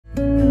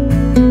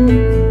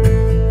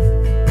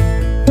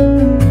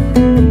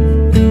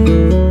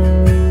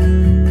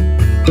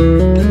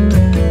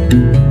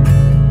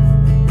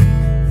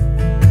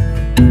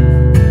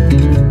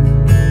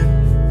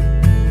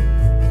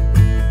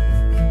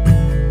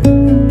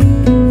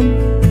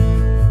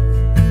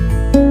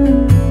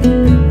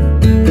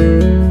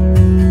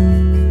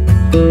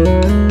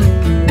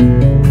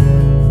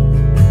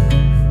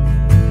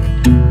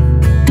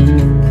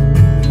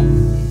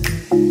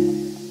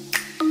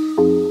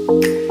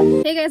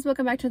guys,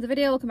 welcome back to the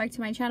video. Welcome back to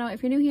my channel.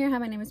 If you're new here, hi,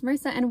 my name is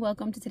Marissa and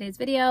welcome to today's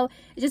video.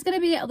 It's just gonna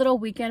be a little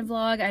weekend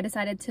vlog. I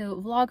decided to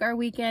vlog our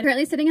weekend.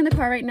 Currently sitting in the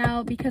car right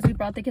now because we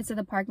brought the kids to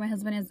the park. My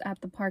husband is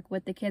at the park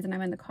with the kids and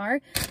I'm in the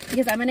car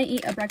because I'm gonna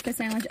eat a breakfast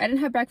sandwich. I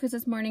didn't have breakfast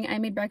this morning. I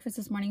made breakfast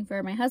this morning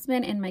for my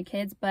husband and my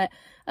kids, but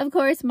of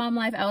course mom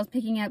life, I was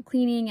picking up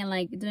cleaning and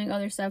like doing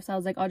other stuff, so I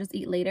was like, I'll just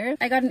eat later.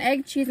 I got an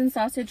egg, cheese, and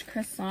sausage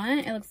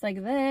croissant. It looks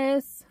like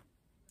this.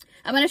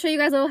 I'm going to show you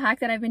guys a little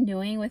hack that I've been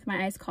doing with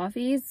my iced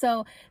coffees.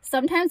 So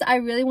sometimes I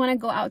really want to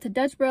go out to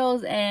Dutch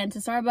Bros and to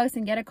Starbucks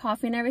and get a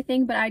coffee and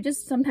everything, but I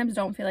just sometimes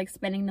don't feel like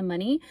spending the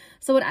money.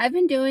 So what I've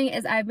been doing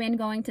is I've been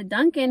going to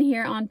Dunkin'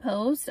 here on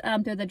Post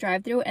through the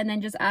drive-thru and then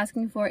just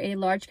asking for a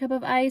large cup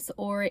of ice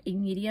or a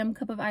medium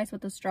cup of ice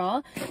with a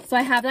straw. So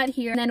I have that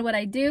here. And then what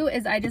I do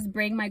is I just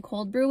bring my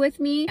cold brew with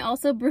me. I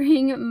also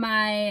bring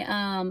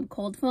my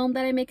cold foam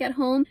that I make at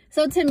home.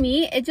 So to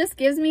me, it just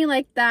gives me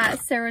like that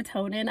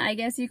serotonin, I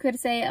guess you could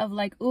say, of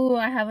like, ooh,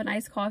 I have an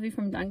iced coffee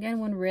from Dunkin',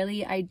 when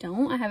really I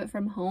don't. I have it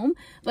from home.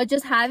 But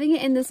just having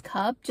it in this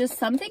cup, just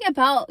something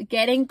about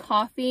getting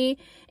coffee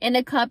in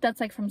a cup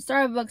that's like from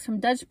Starbucks, from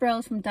Dutch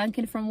Bros, from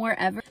Dunkin', from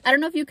wherever. I don't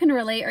know if you can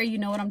relate or you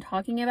know what I'm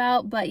talking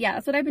about, but yeah,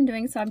 that's what I've been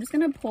doing. So I'm just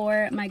gonna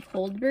pour my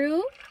cold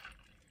brew.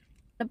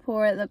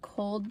 Pour the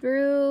cold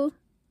brew.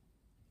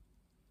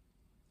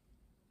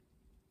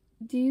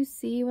 Do you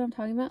see what I'm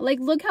talking about? Like,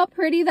 look how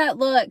pretty that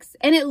looks.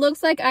 And it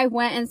looks like I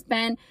went and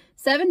spent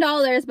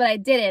 $7, but I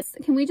didn't.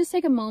 Can we just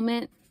take a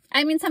moment?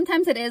 I mean,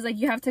 sometimes it is like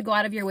you have to go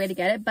out of your way to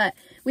get it, but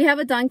we have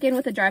a Dunkin'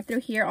 with a drive-thru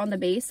here on the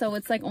base, so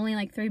it's like only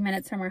like 3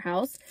 minutes from our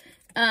house.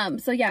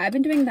 So yeah, I've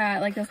been doing that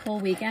like this whole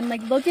weekend.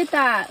 Like, look at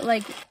that.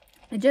 Like,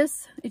 it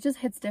just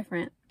hits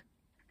different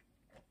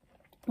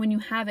when you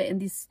have it in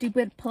these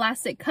stupid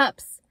plastic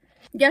cups.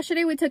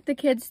 Yesterday we took the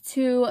kids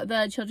to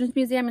the Children's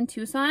Museum in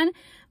Tucson.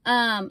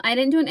 I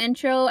didn't do an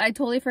intro. I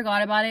totally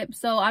forgot about it.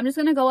 So I'm just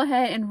going to go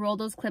ahead and roll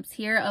those clips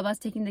here of us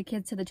taking the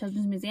kids to the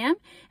Children's Museum.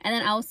 And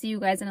then I'll see you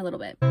guys in a little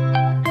bit.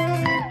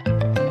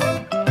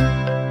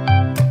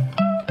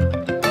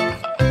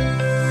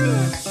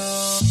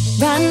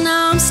 Right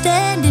now I'm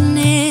standing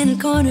in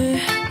a corner.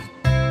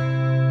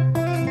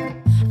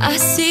 I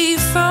see you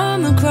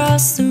from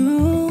across the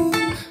room.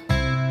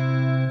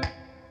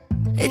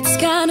 It's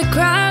kinda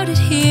crowded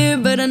here,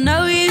 but I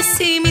know you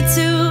see me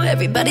too.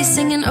 Everybody's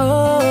singing,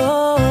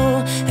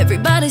 oh,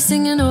 everybody's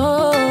singing,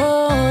 oh.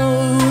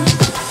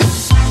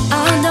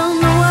 I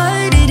don't know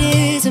what it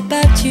is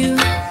about you.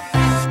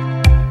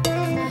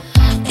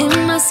 It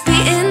must be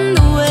in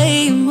the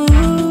way you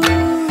move.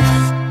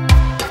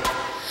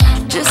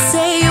 Just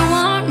say you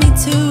want me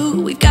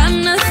to. We've got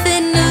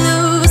nothing to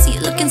lose.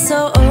 You're looking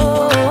so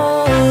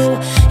old.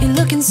 You're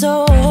looking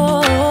so old.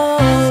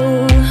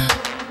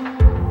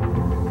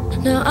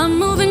 Now I'm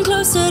moving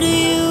closer to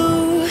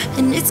you,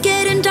 and it's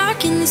getting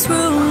dark in this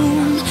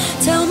room.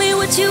 Tell me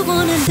what you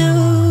wanna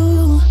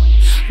do.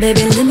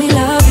 Baby, let me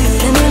love you,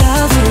 let me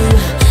love you.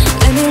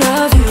 Let me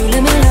love you,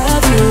 let me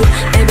love you.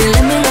 Baby,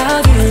 let me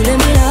love you, let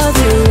me love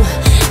you.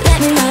 Let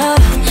me love,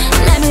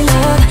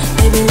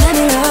 baby, let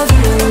me love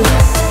you.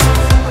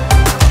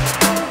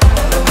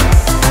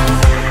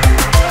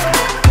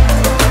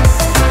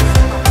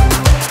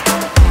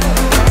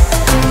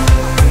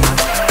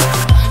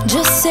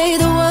 Just say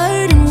the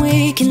word and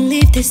we can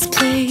leave this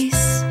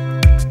place.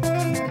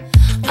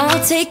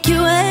 I'll take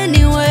you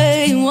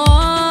anywhere you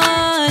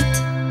want.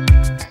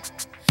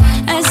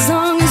 As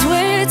long as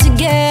we're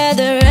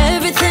together,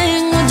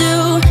 everything we'll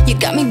do. You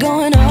got me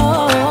going,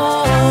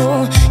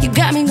 oh. You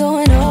got me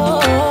going,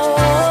 oh.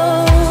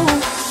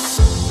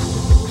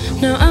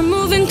 Now I'm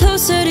moving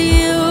closer to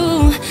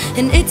you,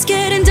 and it's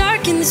getting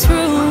dark in this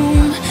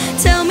room.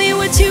 Tell me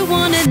what you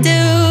wanna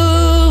do.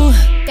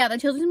 Yeah, the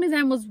Children's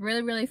Museum was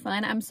really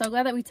fun. I'm so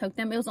glad that we took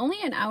them. It was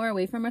only an hour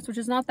away from us, which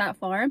is not that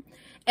far.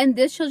 And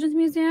this Children's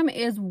Museum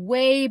is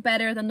way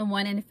better than the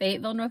one in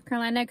Fayetteville, North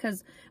Carolina,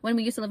 because when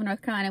we used to live in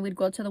North Carolina, we'd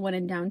go to the one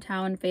in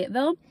downtown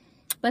Fayetteville.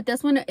 But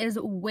this one is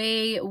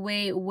way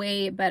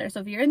better. So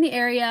if you're in the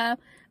area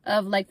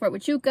of like Fort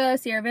Huachuca,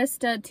 Sierra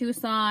Vista,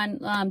 Tucson,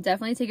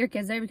 definitely take your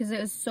kids there because it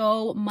was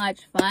so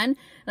much fun.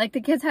 Like,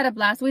 the kids had a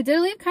blast. We did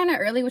leave kind of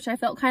early, which I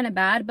felt kind of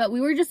bad, but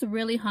we were just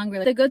really hungry.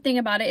 Like, the good thing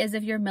about it is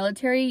if you're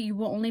military, you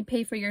will only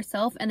pay for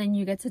yourself and then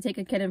you get to take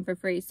a kid in for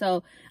free.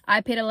 So I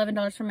paid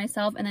 $11 for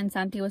myself, and then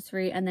Santi was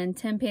free, and then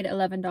Tim paid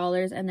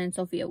 $11, and then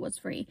Sophia was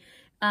free.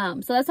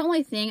 So that's the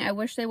only thing. I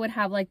wish they would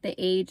have like the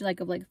age like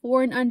of like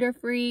 4 and under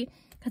free,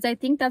 because I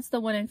think that's the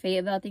one in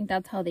Fayetteville. I think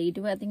that's how they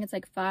do it. I think it's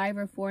like 5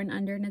 or 4 and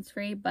under and it's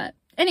free. But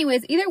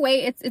anyways, either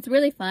way, it's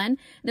really fun.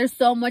 There's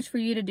so much for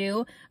you to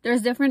do.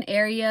 There's different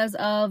areas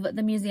of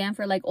the museum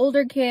for like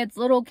older kids,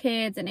 little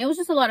kids, and it was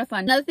just a lot of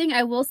fun. Another thing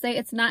I will say,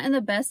 it's not in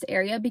the best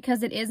area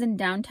because it is in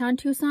downtown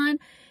Tucson.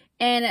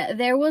 And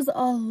there was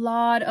a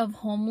lot of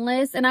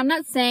homeless. And I'm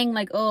not saying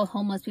like, oh,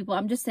 homeless people.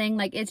 I'm just saying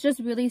like, it's just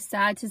really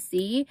sad to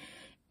see.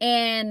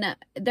 And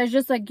there's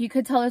just like, you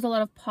could tell there's a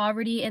lot of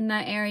poverty in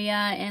that area,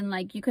 and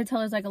like you could tell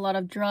there's like a lot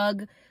of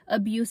drug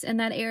abuse in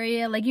that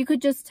area. Like, you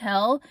could just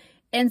tell.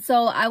 And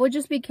so I would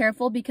just be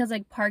careful because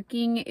like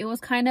parking, it was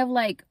kind of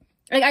like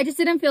Like, I just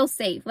didn't feel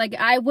safe. Like,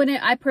 I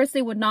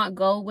personally would not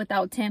go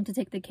without Tim to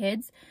take the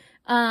kids.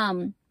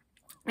 And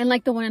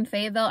like the one in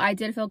Fayetteville, I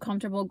did feel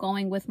comfortable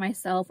going with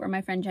myself or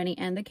my friend Jenny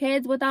and the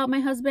kids without my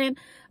husband.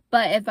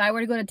 But if I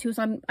were to go to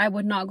Tucson, I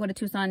would not go to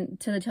Tucson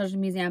to the Children's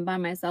Museum by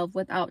myself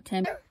without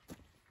Tim.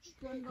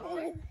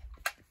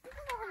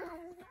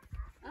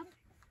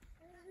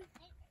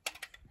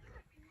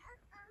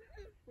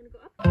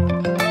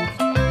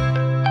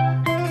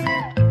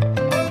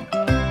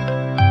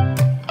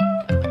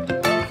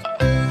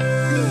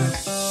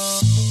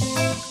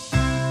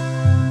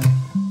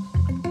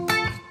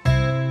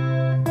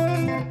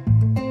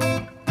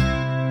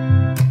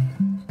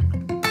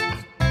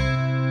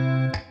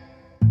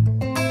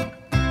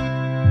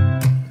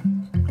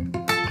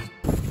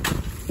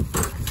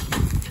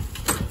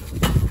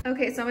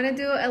 Okay, so I'm gonna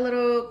do a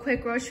little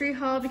quick grocery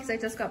haul because I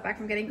just got back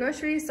from getting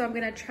groceries. So I'm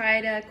gonna try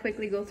to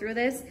quickly go through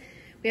this.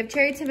 We have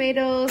cherry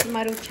tomatoes,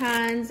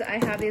 maruchans.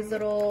 I have these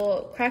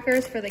little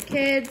crackers for the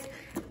kids,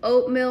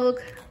 oat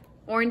milk,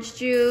 orange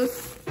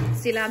juice,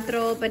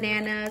 cilantro,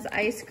 bananas,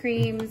 ice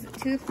creams,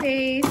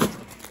 toothpaste,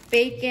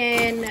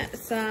 bacon,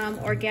 some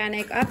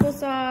organic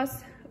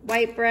applesauce,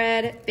 white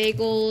bread,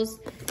 bagels,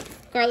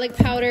 garlic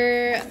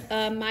powder,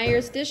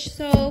 Meyer's dish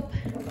soap,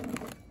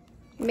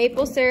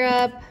 maple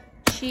syrup,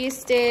 cheese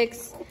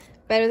sticks,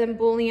 better than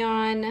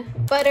bouillon,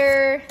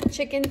 butter,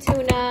 chicken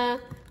tuna,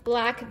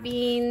 black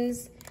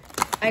beans.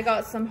 I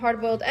got some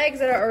hard-boiled eggs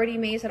that are already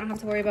made, so I don't have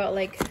to worry about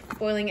like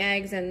boiling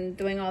eggs and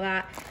doing all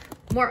that.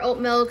 More oat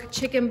milk,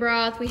 chicken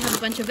broth. We have a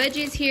bunch of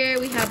veggies here.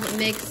 We have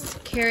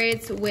mixed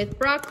carrots with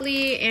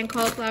broccoli and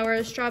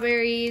cauliflower,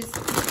 strawberries.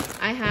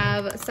 I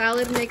have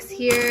salad mix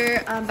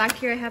here. Back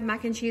here I have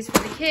mac and cheese for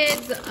the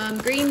kids,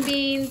 green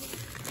beans,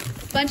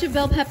 bunch of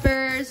bell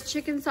peppers,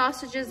 chicken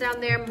sausages down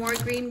there, more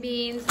green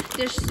beans,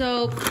 dish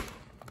soap,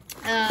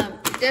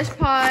 dish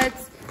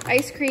pods,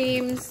 ice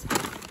creams,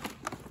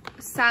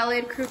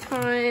 salad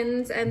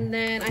croutons, and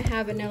then I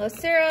have vanilla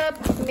syrup,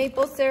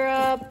 maple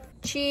syrup,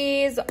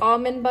 cheese,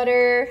 almond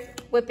butter,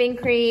 whipping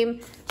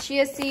cream,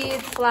 chia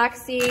seeds,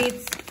 flax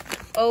seeds,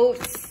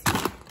 oats,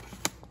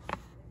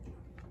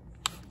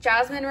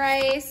 jasmine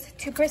rice,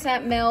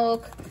 2%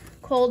 milk,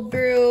 cold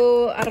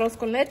brew, arroz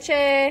con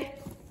leche,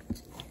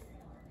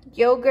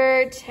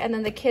 yogurt, and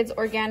then the kids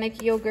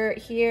organic yogurt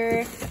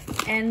here,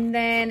 and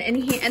then in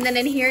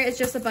here is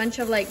just a bunch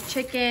of like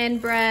chicken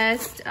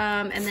breast,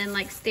 and then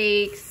like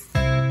steaks.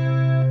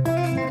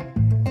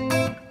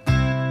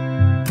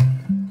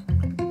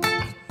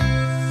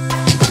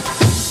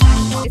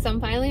 So I'm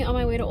finally on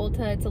my way to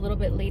Ulta. It's a little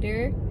bit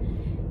later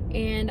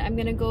and I'm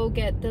gonna go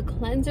get the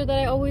cleanser that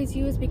I always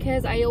use,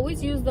 because I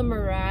always use the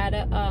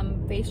Murad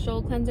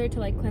facial cleanser to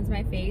like cleanse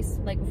my face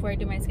like before I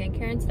do my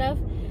skincare and stuff.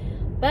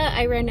 But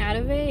I ran out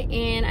of it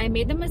and I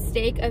made the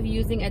mistake of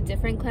using a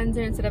different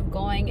cleanser instead of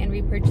going and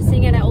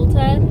repurchasing it at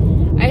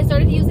Ulta. I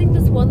started using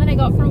this one that I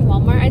got from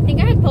Walmart. I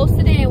think I had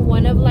posted it in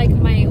one of like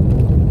my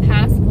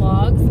past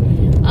vlogs.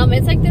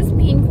 It's like this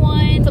pink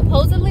one.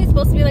 Supposedly it's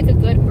supposed to be like a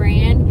good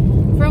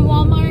brand from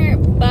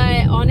Walmart,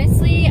 but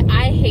honestly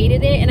I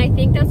hated it, and I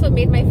think that's what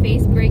made my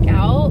face break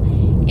out.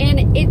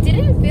 And it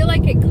didn't feel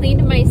like it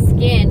cleaned my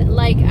skin.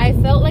 Like I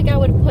felt like I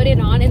would put it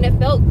on and it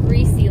felt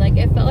greasy. Like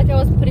it felt like I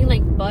was putting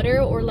like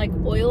butter or like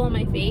oil on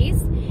my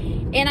face.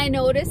 And I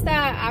noticed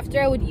that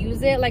after I would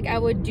use it, like I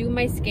would do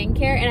my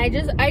skincare, and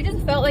I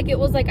just felt like it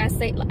was like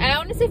aceite. I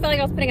honestly felt like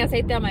I was putting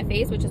aceite on my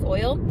face, which is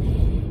oil.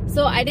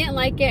 So I didn't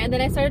like it, and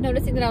then I started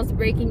noticing that I was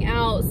breaking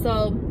out.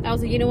 So I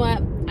was like, you know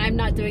what, I'm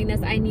not doing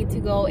this. I need to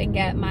go and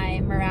get my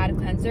Murad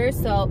cleanser.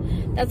 So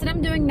that's what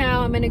I'm doing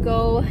now. I'm gonna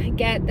go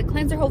get the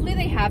cleanser. Hopefully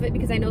they have it,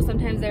 because I know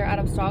sometimes they're out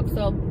of stock.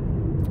 So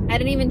I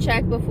didn't even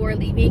check before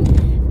leaving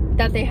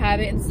that they have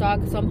it in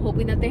stock, so I'm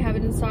hoping that they have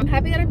it in stock. I'm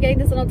happy that I'm getting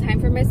this little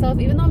time for myself,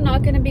 even though I'm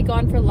not going to be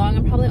gone for long.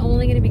 I'm probably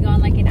only going to be gone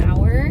like an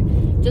hour,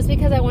 just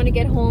because I want to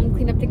get home,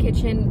 clean up the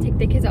kitchen, take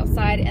the kids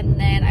outside, and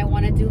then I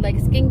want to do like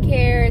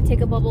skincare,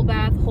 take a bubble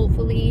bath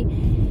hopefully,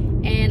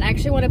 and I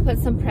actually want to put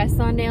some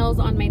press-on nails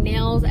on my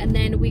nails. And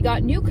then we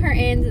got new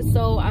curtains,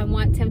 so I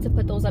want Tim to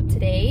put those up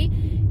today,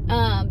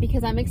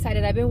 because I'm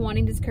excited. I've been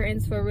wanting these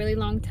curtains for a really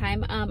long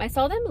time. I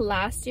saw them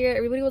last year.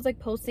 Everybody was like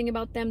posting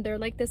about them. They're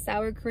like the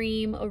sour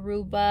cream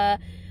Aruba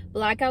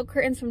blackout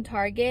curtains from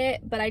Target,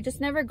 but I just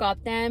never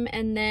got them.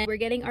 And then we're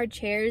getting our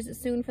chairs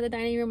soon for the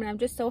dining room, and I'm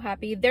just so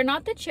happy. They're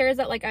not the chairs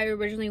that like I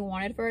originally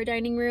wanted for our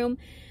dining room,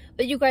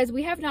 but you guys,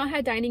 we have not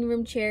had dining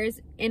room chairs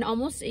in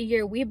almost a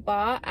year. We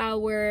bought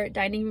our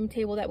dining room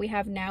table that we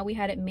have now. We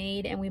had it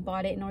made and we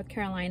bought it in North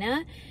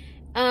Carolina.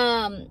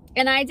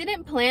 And I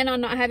didn't plan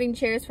on not having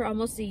chairs for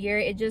almost a year.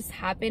 It just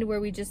happened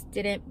where we just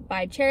didn't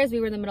buy chairs.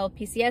 We were in the middle of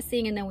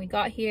PCSing, and then we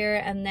got here,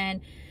 and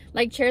then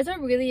like chairs are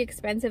really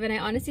expensive, and I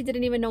honestly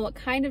didn't even know what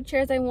kind of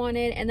chairs I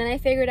wanted. And then I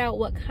figured out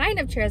what kind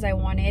of chairs I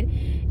wanted,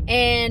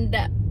 and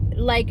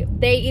like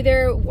they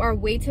either are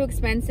way too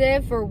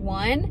expensive for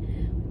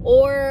one,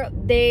 or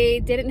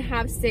they didn't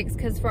have 6,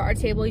 because for our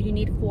table you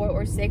need 4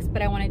 or 6,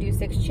 but I want to do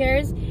 6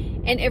 chairs.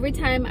 And every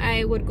time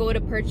I would go to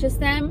purchase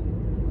them,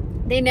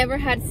 they never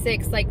had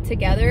 6 like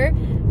together.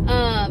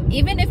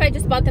 Even if I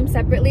just bought them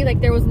separately,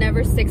 like there was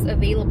never 6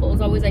 available. It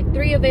was always like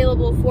 3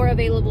 available, 4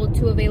 available,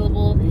 2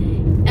 available.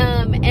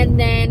 And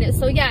then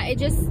so yeah, it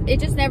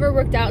just never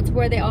worked out to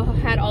where they all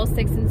had all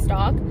 6 in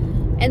stock.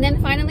 And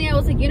then finally I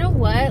was like, you know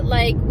what,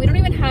 like we don't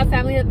even have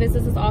family that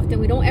visits us often.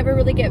 We don't ever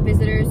really get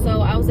visitors,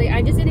 so I was like,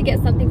 I just need to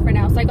get something for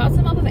now. So I got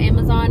some off of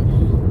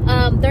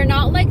Amazon. They're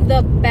not like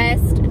the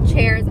best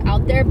chairs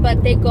out there,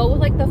 but they go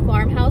with like the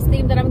farmhouse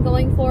theme that I'm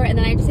going for, and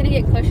then I just need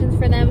to get cushions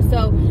for them.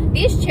 So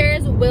these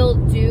chairs will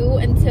do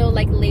until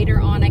like later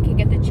on I can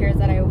get the chairs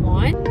that I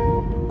want.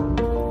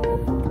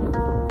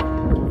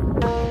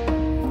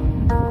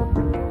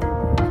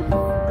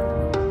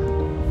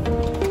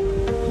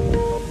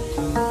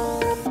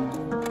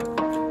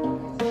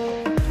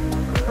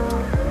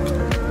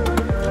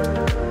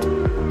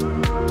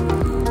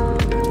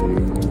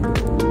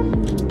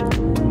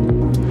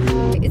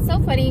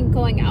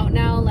 Going out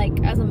now,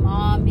 like as a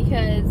mom,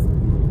 because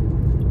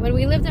when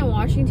we lived in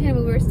Washington,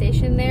 we were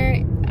stationed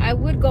there, I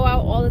would go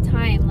out all the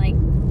time. Like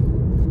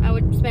I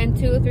would spend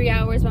 2 or 3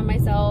 hours by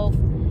myself,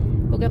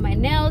 go get my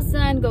nails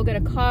done, go get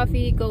a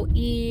coffee, go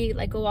eat,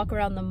 like go walk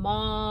around the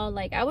mall.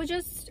 Like I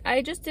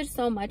just did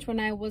so much when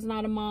I was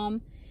not a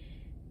mom,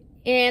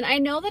 and I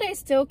know that I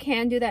still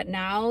can do that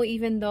now,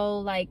 even though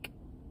like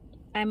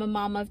I'm a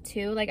mom of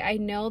 2. Like I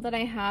know that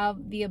I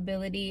have the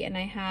ability, and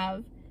I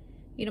have,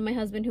 you know, my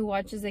husband who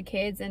watches the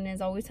kids and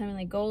is always telling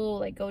me like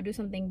go do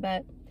something.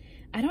 But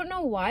I don't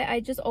know why, I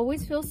just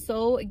always feel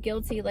so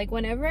guilty. Like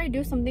whenever I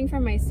do something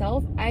for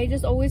myself, I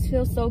just always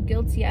feel so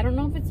guilty. I don't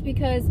know if it's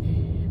because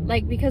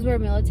we're a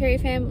military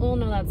family. Well,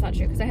 no, that's not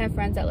true, because I have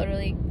friends that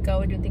literally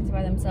go and do things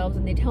by themselves,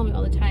 and they tell me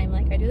all the time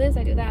like I do this,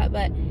 I do that.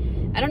 But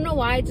I don't know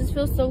why, I just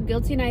feel so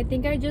guilty, and I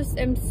think I just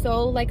am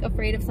so like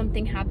afraid of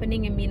something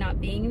happening and me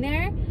not being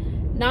there.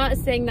 Not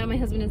saying that my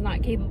husband is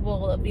not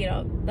capable of, you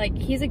know, like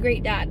he's a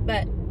great dad,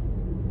 but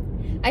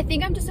I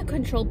think I'm just a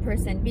control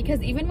person,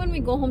 because even when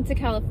we go home to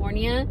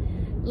California,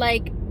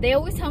 like they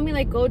always tell me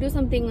like go do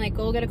something, like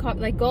go get a coffee,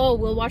 like go,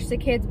 we'll watch the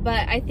kids.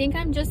 But I think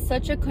I'm just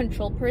such a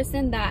control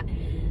person that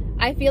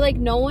I feel like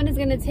no one is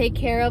gonna take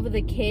care of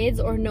the kids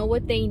or know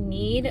what they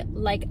need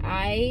like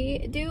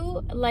I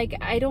do. Like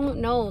I don't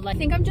know, like I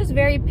think I'm just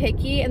very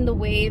picky in the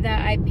way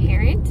that I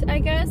parent, I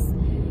guess.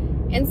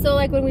 And so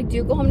like when we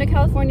do go home to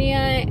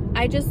California,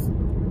 I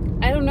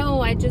don't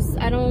know,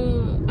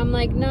 I'm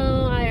like,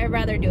 no, I'd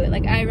rather do it.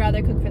 Like, I'd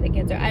rather cook for the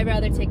kids, or I'd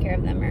rather take care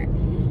of them. Or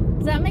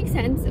does that make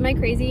sense? Am I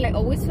crazy? I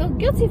always feel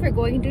guilty for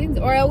going and doing things,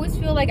 or I always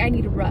feel like I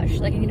need to rush.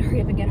 Like, I need to hurry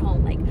up and get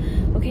home. Like,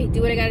 okay,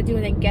 do what I gotta do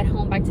and then get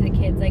home back to the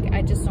kids. Like,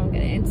 I just don't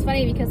get it. And it's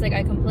funny because, like,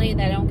 I complain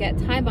that I don't get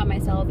time by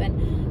myself,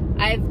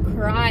 and I've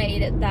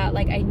cried that,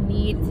 like, I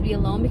need to be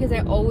alone, because I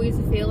always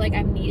feel like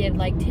I'm needed.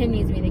 Like, Tim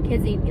needs me, the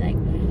kids need me. Like,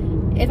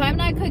 if I'm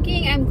not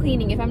cooking, I'm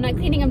cleaning. If I'm not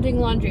cleaning, I'm doing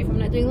laundry. If I'm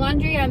not doing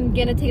laundry, I'm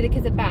gonna take the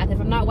kids a bath. If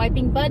I'm not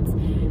wiping butts,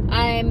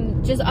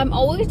 I'm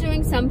always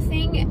doing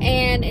something.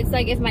 And it's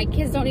like, if my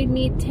kids don't need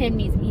me, Tim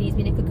needs me. He needs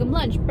me to cook him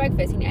lunch,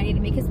 breakfast. I need to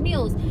make his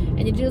meals.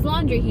 I need to do his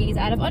laundry. He's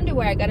out of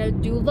underwear. I gotta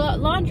do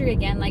laundry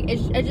again. Like,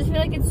 I just feel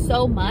like it's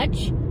so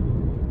much.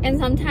 And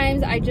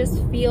sometimes I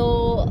just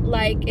feel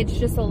like it's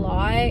just a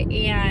lot.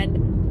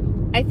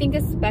 And I think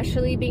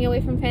especially being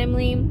away from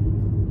family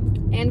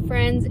and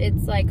friends,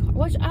 it's like,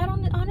 which I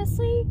don't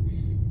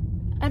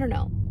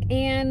know.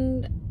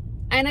 And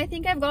I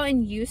think I've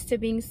gotten used to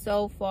being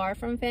so far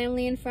from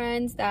family and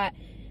friends that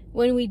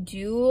when we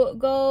do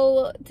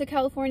go to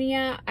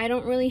California, I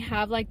don't really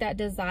have like that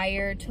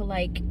desire to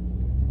like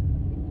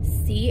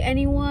see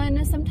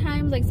anyone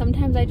sometimes. Like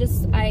sometimes I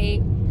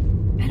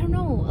don't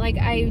know, like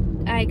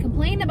I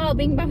complain about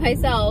being by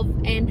myself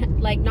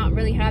and like not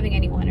really having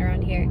anyone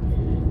around here.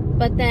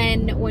 But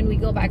then when we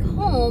go back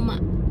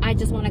home, I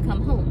just want to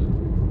come home.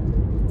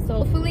 So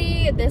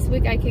hopefully this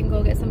week I can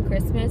go get some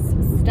Christmas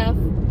stuff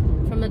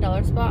from the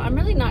dollar spot. I'm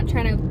really not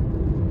trying to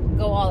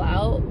go all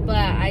out, but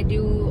I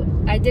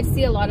did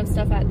see a lot of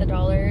stuff at the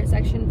dollar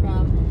section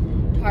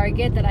from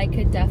Target that I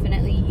could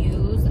definitely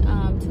use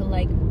to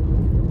like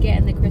get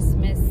in the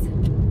Christmas,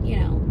 you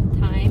know,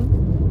 time.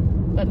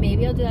 But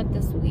maybe I'll do that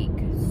this week.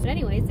 But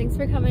anyways, thanks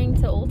for coming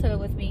to Ulta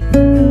with me.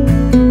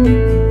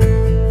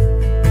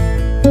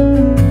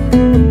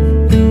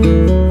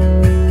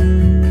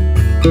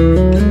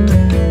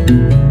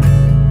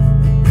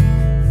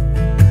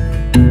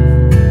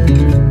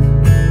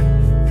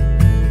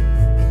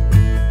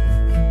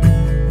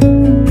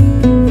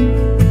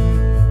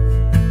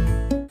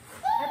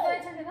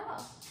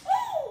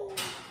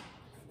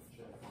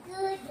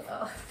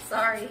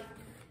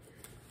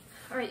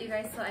 Alright you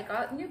guys, so I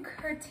got new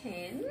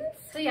curtains.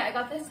 So yeah, I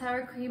got this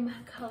sour cream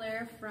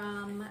color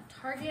from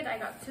Target. I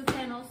got 2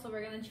 panels, so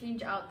we're gonna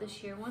change out the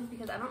sheer ones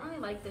because I don't really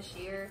like the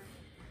sheer.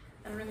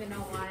 I don't even know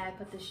why I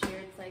put the sheer.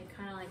 It's like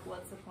kind of like,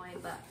 what's the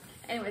point? But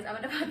anyways, I'm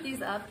gonna put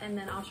these up and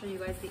then I'll show you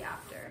guys the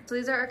after. So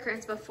these are our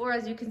curtains before.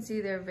 As you can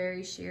see, they're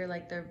very sheer,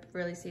 like they're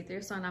really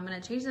see-through. So I'm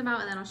gonna change them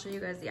out and then I'll show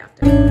you guys the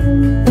after.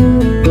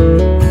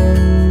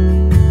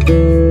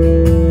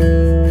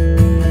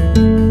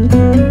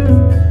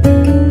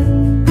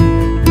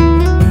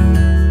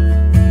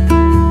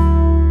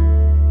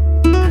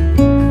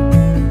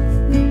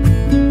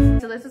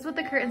 this is what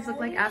the curtains look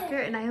like after,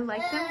 and I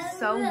like them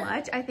so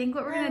much. I think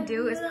what we're gonna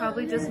do is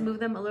probably just move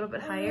them a little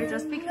bit higher,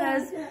 just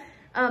because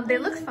they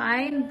look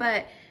fine,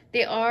 but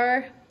they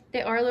are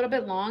a little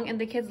bit long,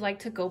 and the kids like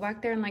to go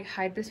back there and like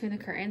hide between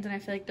the curtains, and I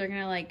feel like they're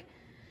gonna like,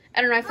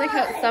 I don't know, I feel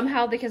like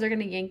somehow the kids are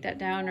gonna yank that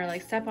down or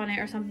like step on it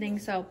or something.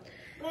 So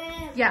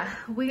yeah,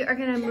 we are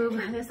gonna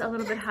move this a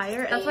little bit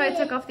higher. That's why I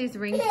took off these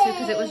rings too,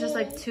 because it was just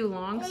like too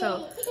long.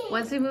 So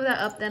once we move that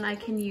up, then I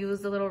can use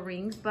the little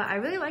rings. But I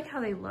really like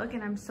how they look,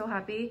 and I'm so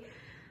happy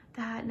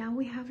that now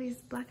we have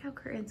these blackout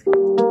curtains.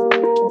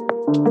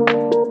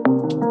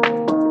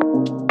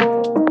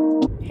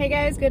 Hey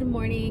guys, good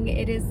morning.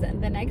 It is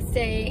the next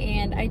day,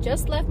 and I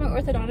just left my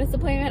orthodontist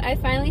appointment. I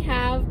finally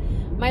have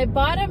my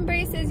bottom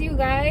braces, you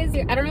guys.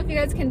 I don't know if you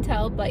guys can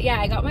tell, but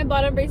yeah, I got my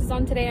bottom braces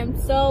on today. I'm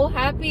so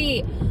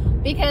happy,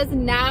 because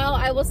now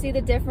I will see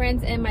the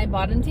difference in my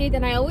bottom teeth.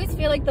 And I always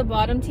feel like the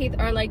bottom teeth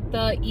are like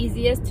the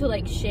easiest to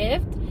like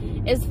shift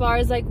as far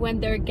as like when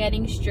they're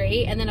getting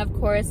straight, and then of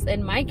course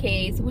in my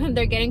case when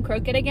they're getting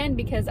crooked again,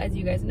 because as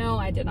you guys know,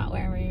 I did not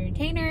wear my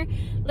retainer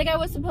like I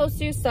was supposed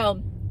to. So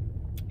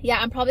yeah,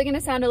 I'm probably gonna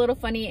sound a little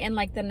funny in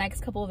like the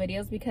next couple of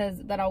videos, because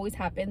that always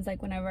happens.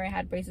 Like whenever I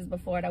had braces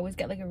before, I'd always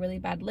get like a really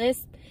bad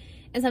lisp,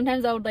 and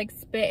sometimes I would like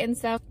spit and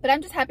stuff. But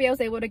I'm just happy I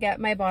was able to get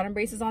my bottom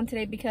braces on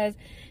today, because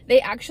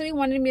they actually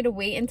wanted me to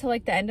wait until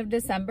like the end of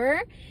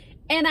December,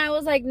 and I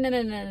was like,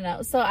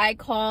 no. So I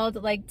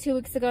called like 2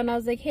 weeks ago, and I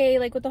was like, hey,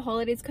 like with the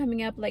holidays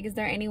coming up, like is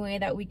there any way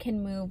that we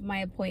can move my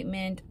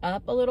appointment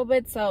up a little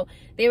bit? So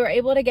they were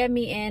able to get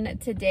me in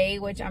today,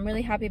 which I'm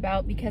really happy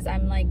about, because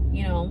I'm like,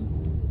 you know,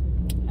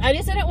 I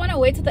just didn't want to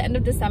wait till the end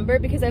of December,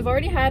 because I've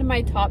already had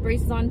my top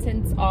braces on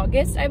since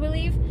August, I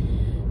believe.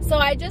 So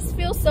I just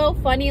feel so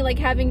funny like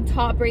having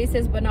top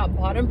braces but not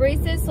bottom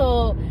braces.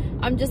 So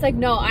I'm just like,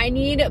 no, I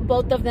need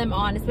both of them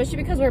on, especially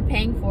because we're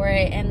paying for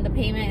it and the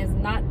payment is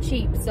not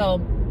cheap. So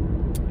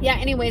yeah,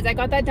 anyways, I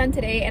got that done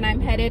today, and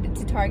I'm headed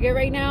to Target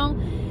right now,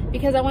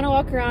 because I want to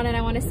walk around and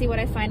I want to see what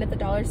I find at the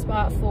dollar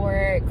spot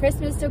for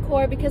Christmas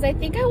decor, because I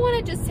think I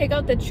want to just take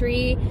out the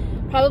tree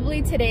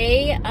probably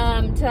today,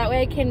 so that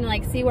way I can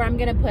like see where I'm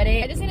gonna put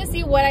it. I just need to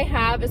see what I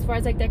have as far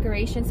as like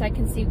decorations, so I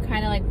can see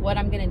kind of like what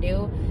I'm gonna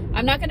do.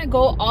 I'm not gonna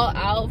go all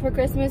out for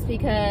Christmas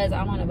because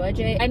I'm on a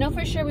budget. I know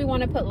for sure we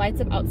want to put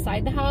lights up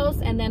outside the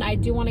house, and then I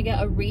do want to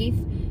get a wreath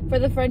for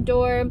the front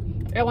door.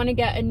 I want to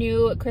get a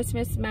new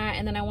Christmas mat,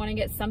 and then I want to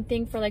get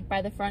something for like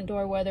by the front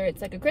door, whether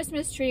it's like a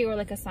Christmas tree or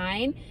like a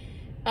sign.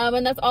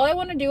 And that's all I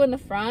want to do in the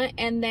front,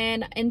 and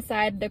then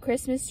inside the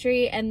Christmas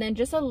tree, and then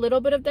just a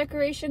little bit of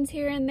decorations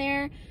here and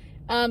there.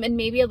 And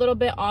maybe a little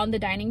bit on the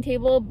dining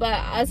table. But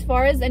as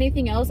far as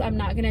anything else, I'm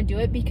not gonna do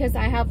it, because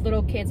I have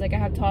little kids, like I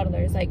have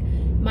toddlers. Like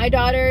my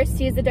daughter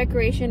sees the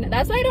decoration.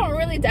 That's why I don't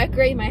really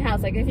decorate my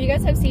house. Like if you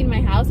guys have seen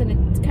my house and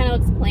it kind of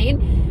looks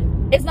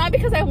plain, it's not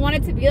because I want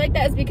it to be like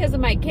that, it's because of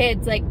my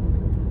kids. Like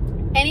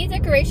any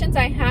decorations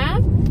I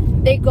have,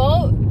 they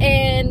go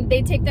and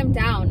they take them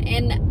down.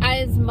 And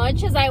as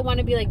much as I want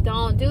to be like,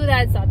 don't do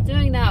that, stop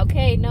doing that,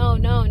 okay, no,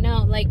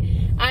 like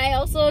I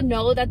also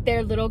know that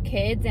they're little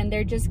kids and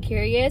they're just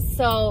curious.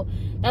 So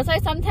that's why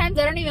sometimes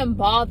I don't even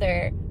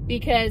bother,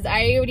 because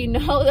I already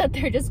know that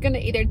they're just gonna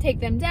either take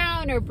them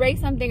down or break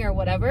something or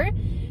whatever.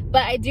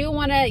 But I do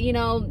want to, you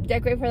know,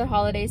 decorate for the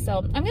holidays,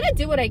 so I'm gonna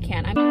do what I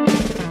can.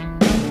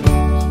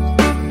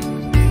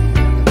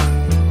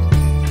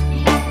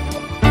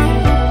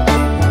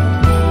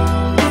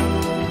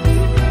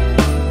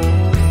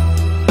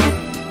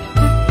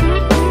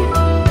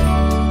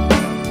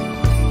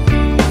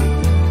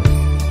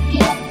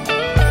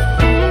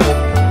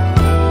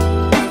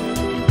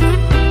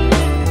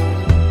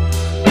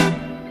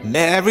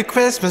 Merry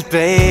Christmas,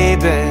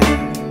 baby.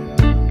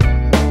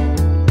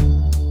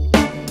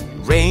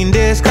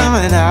 Reindeer's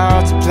coming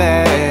out to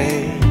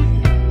play.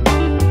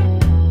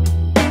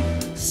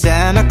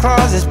 Santa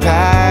Claus is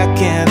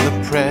packing the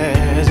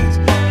presents,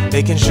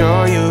 making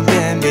sure you've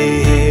been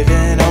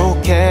behaving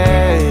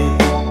okay.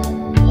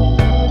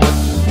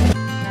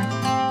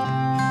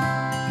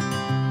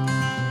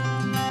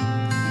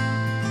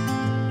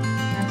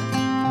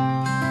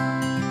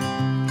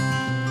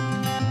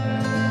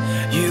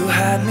 You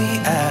had me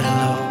at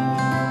hello,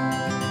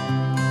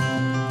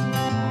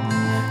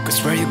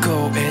 'cause where you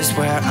go is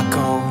where I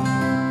go.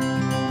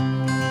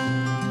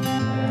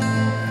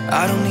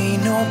 I don't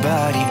need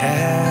nobody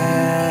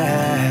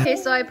else. Okay,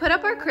 so I put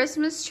up our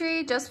Christmas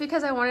tree just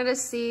because I wanted to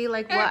see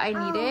like what I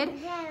needed.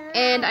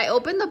 And I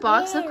opened the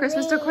box of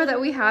Christmas decor that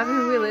we have,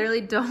 and we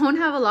literally don't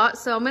have a lot.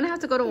 So I'm gonna have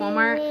to go to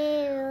Walmart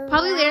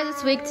probably later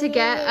this week to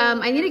get,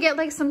 I need to get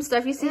like some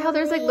stuff. You see how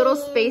there's like little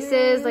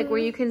spaces like where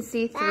you can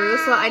see through.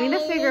 So I need to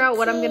figure out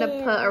what I'm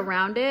gonna put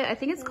around it. I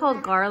think it's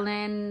called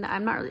garland.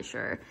 I'm not really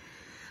sure.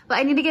 But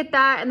I need to get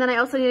that, and then I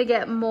also need to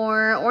get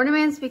more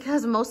ornaments,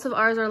 because most of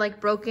ours are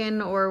like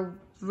broken or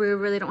we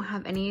really don't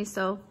have any.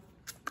 So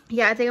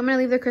yeah, I think I'm gonna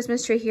leave the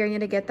Christmas tree here. I need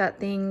to get that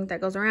thing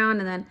that goes around,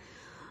 and then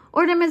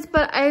ornaments.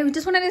 But I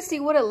just wanted to see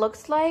what it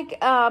looks like,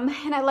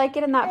 and I like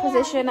it in that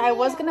position. I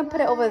was gonna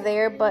put it over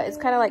there, but it's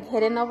kind of like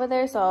hidden over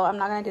there, so I'm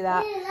not gonna do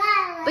that.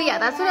 But yeah,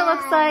 that's what it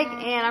looks like.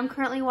 And I'm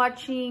currently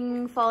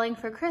watching Falling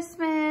for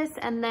Christmas.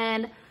 And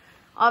then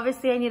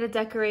obviously I need to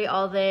decorate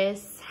all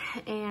this.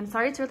 And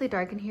sorry it's really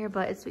dark in here,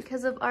 but it's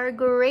because of our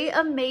great,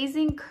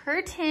 amazing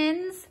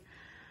curtains.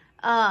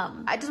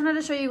 I just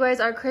wanted to show you guys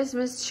our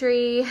Christmas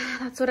tree.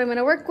 That's what I'm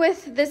gonna work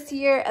with this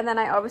year. And then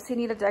I obviously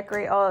need to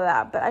decorate all of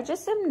that. But I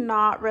just am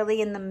not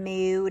really in the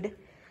mood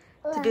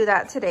to do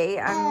that today.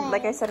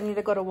 Like I said, I need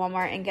to go to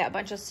Walmart and get a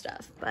bunch of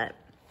stuff. But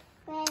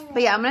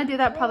yeah, I'm gonna do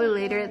that probably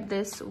later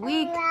this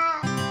week.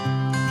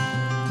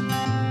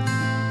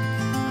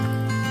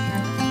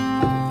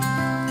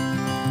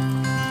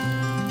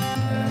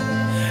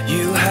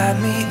 You had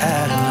me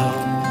at hello,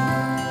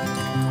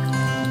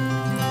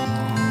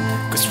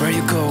 'cause where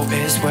you go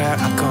is where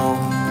I go.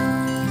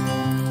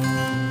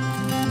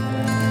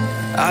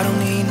 I don't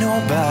need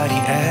nobody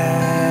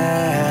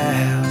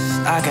else.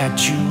 I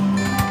got you,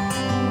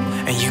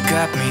 and you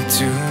got me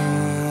too.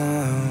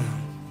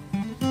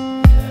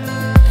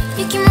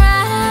 You can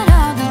ride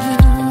all the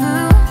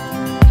blue.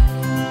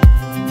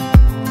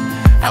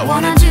 I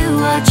wanna do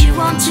what you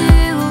want to.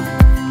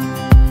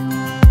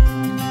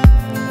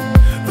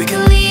 We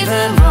can leave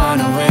and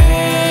run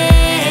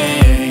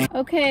away.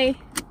 Okay.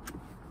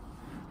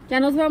 Ya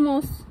nos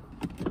vamos.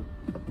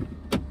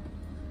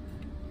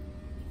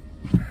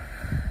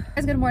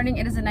 Guys, good morning.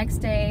 It is the next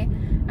day.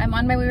 I'm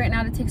on my way right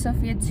now to take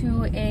Sophia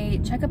to a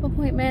checkup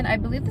appointment. I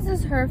believe this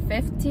is her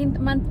 15th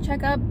month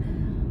checkup.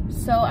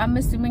 So I'm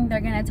assuming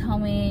they're gonna tell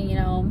me, you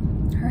know,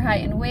 her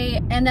height and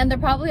weight. And then they're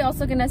probably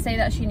also gonna say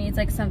that she needs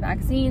like some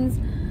vaccines.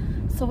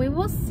 So we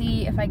will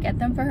see if I get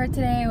them for her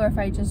today or if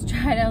I just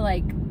try to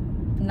like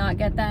not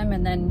get them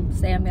and then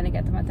say I'm gonna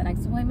get them at the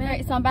next appointment. All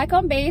right, so I'm back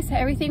on base.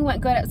 Everything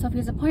went good at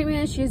Sophia's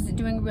appointment. She's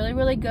doing really,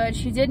 really good.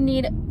 She did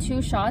need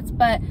 2 shots,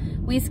 but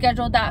we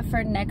scheduled that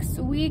for next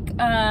week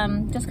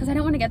just because I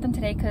didn't want to get them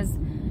today because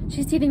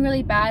she's teething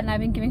really bad and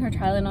I've been giving her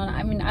Tylenol.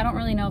 I mean, I don't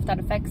really know if that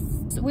affects.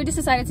 So we just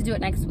decided to do it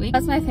next week.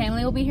 Plus my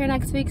family will be here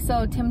next week,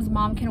 so Tim's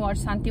mom can watch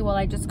Santi while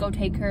I just go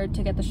take her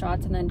to get the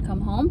shots and then come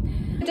home.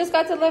 We just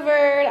got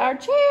delivered our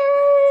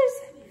chairs.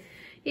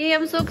 Yeah,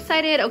 I'm so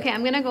excited. Okay,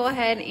 I'm gonna go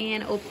ahead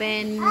and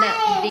open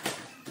the